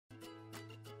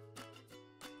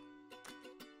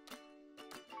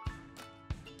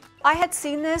I had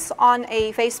seen this on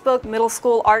a Facebook middle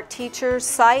school art teacher's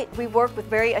site. We work with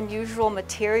very unusual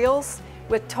materials.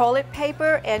 With toilet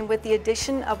paper and with the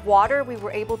addition of water, we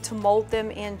were able to mold them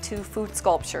into food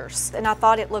sculptures. And I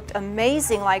thought it looked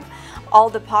amazing, like all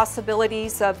the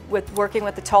possibilities of working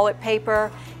with the toilet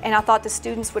paper. And I thought the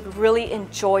students would really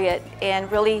enjoy it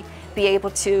and really be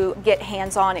able to get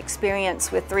hands-on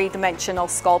experience with three-dimensional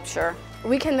sculpture.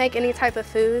 We can make any type of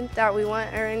food that we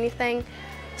want or anything.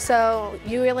 So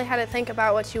you really had to think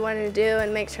about what you wanted to do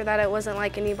and make sure that it wasn't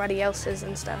like anybody else's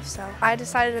and stuff. So I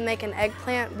decided to make an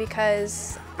eggplant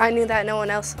because I knew that no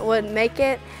one else would make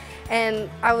it.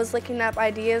 And I was looking up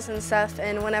ideas and stuff,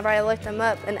 and whenever I looked them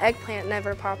up, an eggplant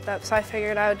never popped up. So I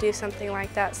figured I would do something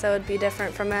like that so it would be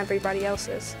different from everybody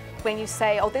else's. When you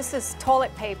say, oh, this is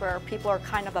toilet paper, people are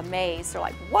kind of amazed. They're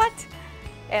like, what?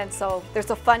 And so there's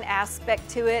a fun aspect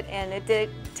to it, and it did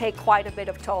take quite a bit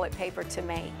of toilet paper to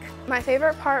make. My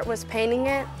favorite part was painting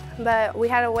it, but we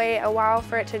had to wait a while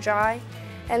for it to dry.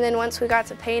 And then once we got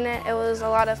to paint it, it was a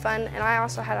lot of fun. And I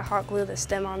also had to hot glue the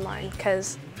stem on mine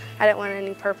because I didn't want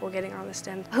any purple getting on the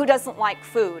stem. Who doesn't like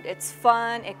food? It's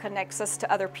fun, it connects us to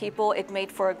other people, it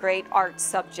made for a great art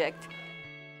subject.